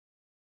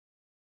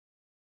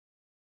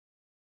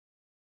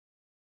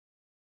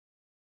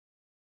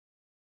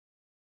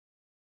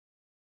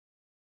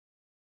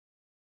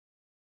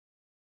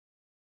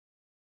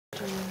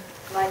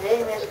My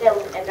name is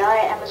Helen and I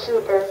am a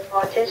super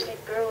autistic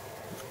girl.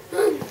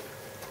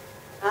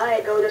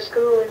 I go to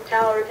school in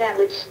Tower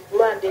Hamlets,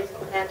 London,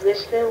 and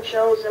this film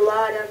shows a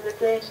lot of the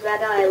things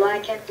that I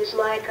like and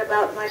dislike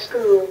about my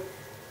school.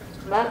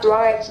 Mom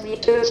drives me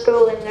to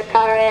school in the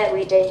car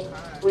every day.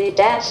 We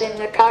dance in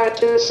the car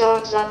to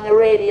songs on the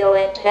radio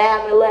and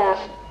have a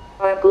laugh.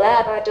 I'm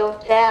glad I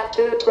don't have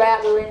to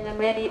travel in the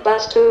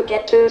minibus to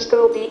get to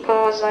school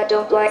because I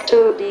don't like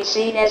to be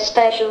seen as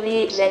special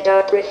needs and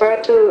I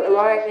prefer to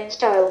arrive in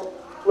style.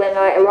 When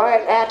I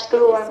arrive at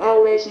school, I'm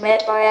always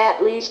met by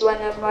at least one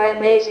of my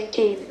amazing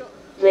team.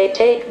 They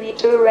take me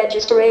to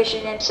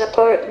registration and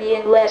support me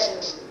in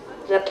lessons.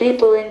 The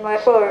people in my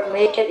form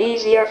make it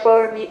easier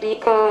for me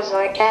because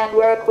I can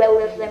work well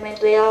with them and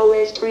they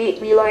always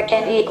treat me like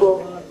an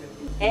equal.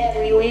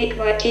 Every week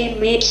my team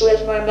meets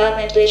with my mom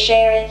and they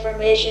share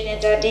information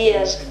and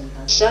ideas.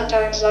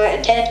 Sometimes I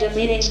attend the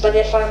meetings, but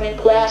if I'm in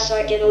class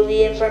I get all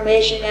the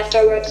information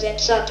afterwards and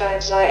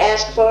sometimes I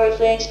ask for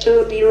things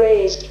to be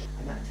raised.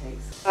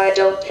 I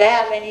don't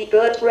have any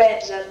good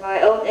friends of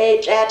my own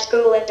age at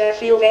school and I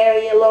feel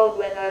very alone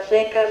when I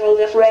think of all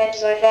the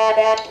friends I had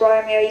at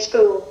primary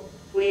school.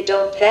 We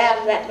don't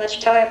have that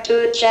much time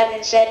to chat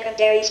in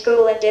secondary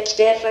school and it's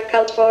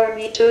difficult for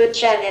me to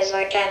chat as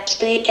I can't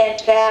speak and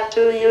have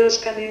to use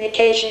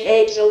communication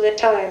aids all the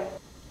time.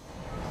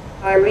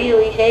 I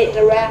really hate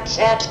the ramps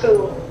at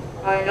school.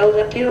 I know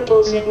the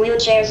pupils in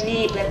wheelchairs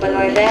need them, but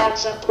I have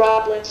some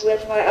problems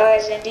with my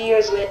eyes and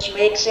ears which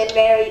makes it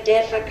very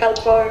difficult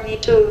for me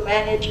to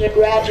manage the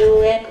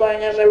gradual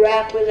incline of a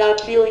ramp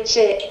without feeling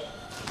sick.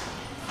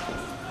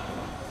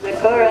 The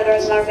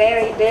corridors are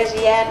very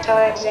busy at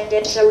times and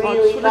it's a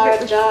really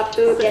hard job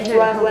to get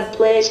from one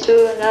place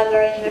to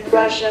another in the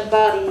crush of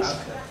bodies.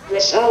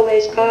 This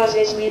always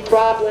causes me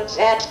problems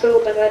at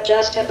school, but I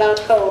just about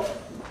cope.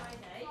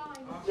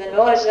 The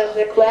noise of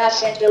the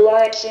class and the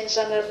lights in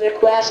some of the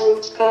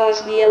classrooms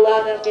cause me a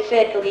lot of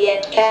difficulty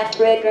and can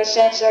trigger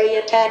sensory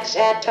attacks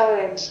at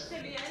times.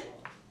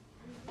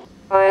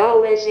 I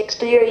always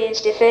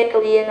experience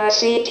difficulty in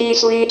ICT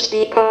sleeps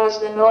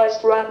because the noise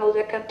from all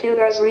the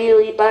computers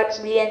really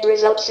bugs me and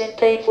results in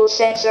painful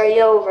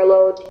sensory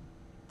overload.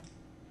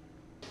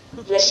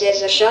 This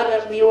is a shot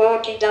of me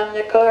walking down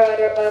the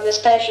corridor by the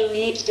special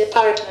needs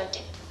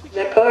department.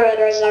 The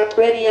corridors are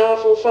pretty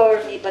awful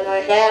for me, but I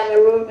have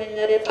a room in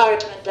the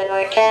department that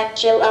I can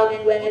chill out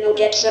in when it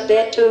gets a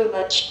bit too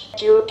much.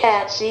 You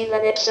can see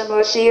that it's a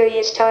more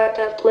serious type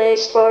of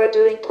place for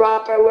doing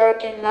proper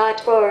work and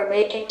not for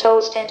making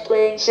toast and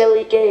playing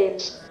silly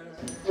games.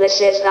 This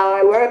is how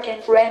I work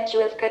in French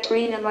with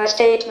Katrina, my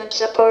statement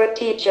support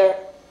teacher.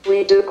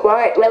 We do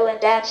quite well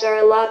and answer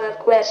a lot of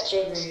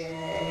questions.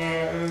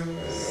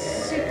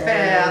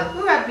 Super.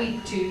 Où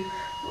habites-tu?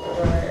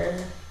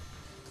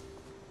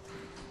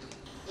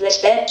 This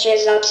bench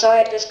is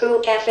outside the school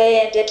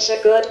cafe and it's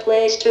a good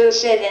place to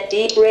sit and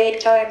eat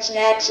break time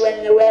snacks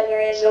when the weather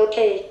is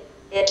okay.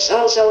 It's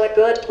also a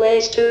good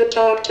place to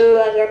talk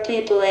to other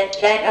people and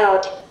hang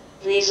out.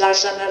 These are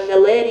some of the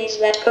ladies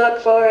that cook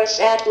for us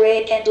at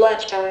break and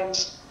lunch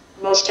times.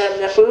 Most of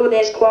the food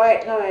is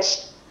quite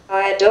nice.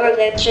 I adore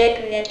the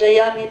chicken and the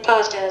yummy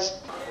pastas.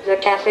 The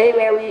cafe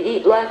where we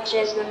eat lunch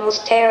is the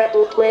most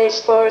terrible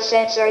place for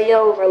sensory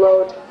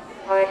overload.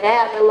 I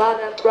have a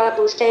lot of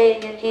trouble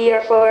staying in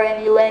here for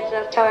any length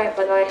of time,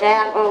 but I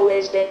have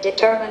always been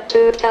determined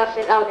to tough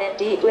it out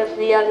and eat with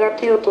the other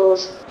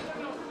pupils.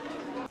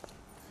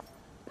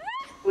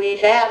 We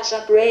have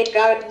some great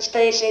garden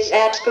spaces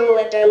at school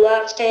and I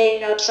love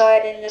staying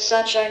outside in the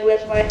sunshine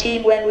with my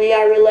team when we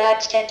are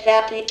relaxed and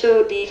happy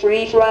to be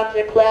free from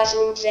the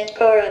classrooms and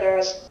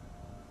corridors.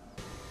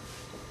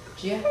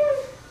 Yeah.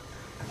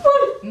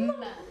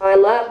 I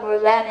love more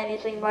than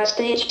anything my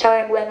speech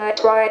time when I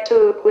try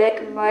to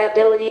quicken my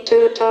ability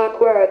to talk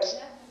words.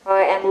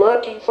 I am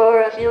looking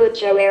for a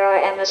future where I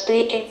am a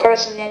speaking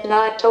person and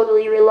not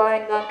totally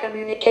relying on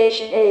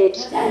communication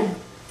aids.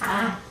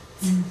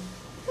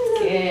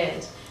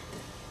 Good.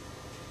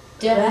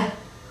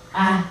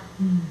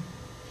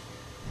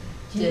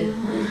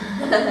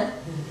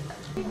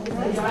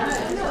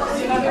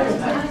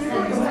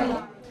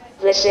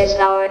 This is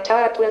how I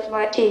type with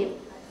my team.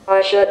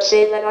 I should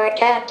say that I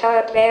can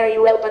type very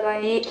well, but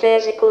I need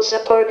physical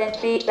support and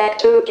feedback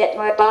to get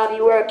my body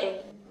working.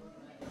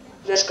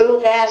 The school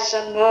has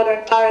some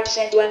modern parks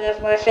and one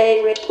of my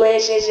favorite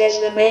places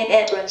is the main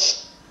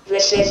entrance.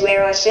 This is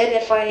where I sit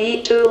if I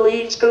need to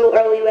leave school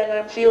early when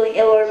I'm feeling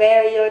ill or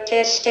very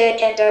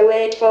autistic and I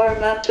wait for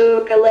Mom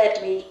to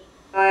collect me.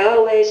 I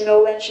always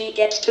know when she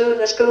gets to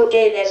the school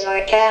gate as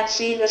I can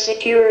see the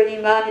security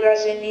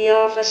monitors in the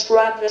office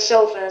from the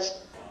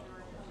sofas.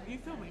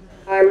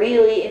 I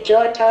really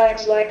enjoy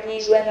times like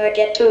these when I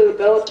get to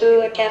go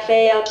to a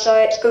cafe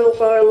outside school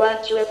for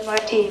lunch with my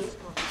team.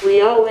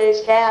 We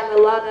always have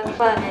a lot of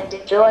fun and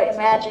enjoy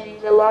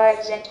imagining the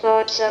lives and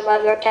thoughts of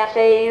other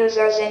cafe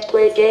users and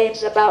play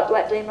games about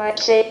what they might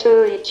say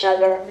to each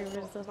other.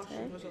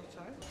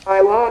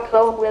 I walk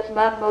home with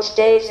Mom most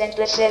days and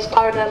this is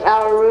part of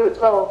our route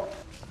home.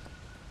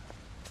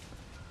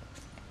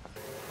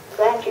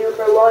 Thank you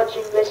for for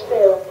watching this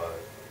film.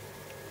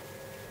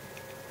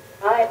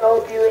 I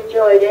hope you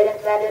enjoyed it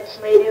and that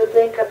it's made you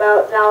think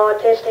about how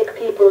autistic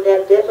people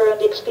get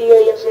different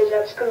experiences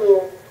at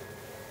school.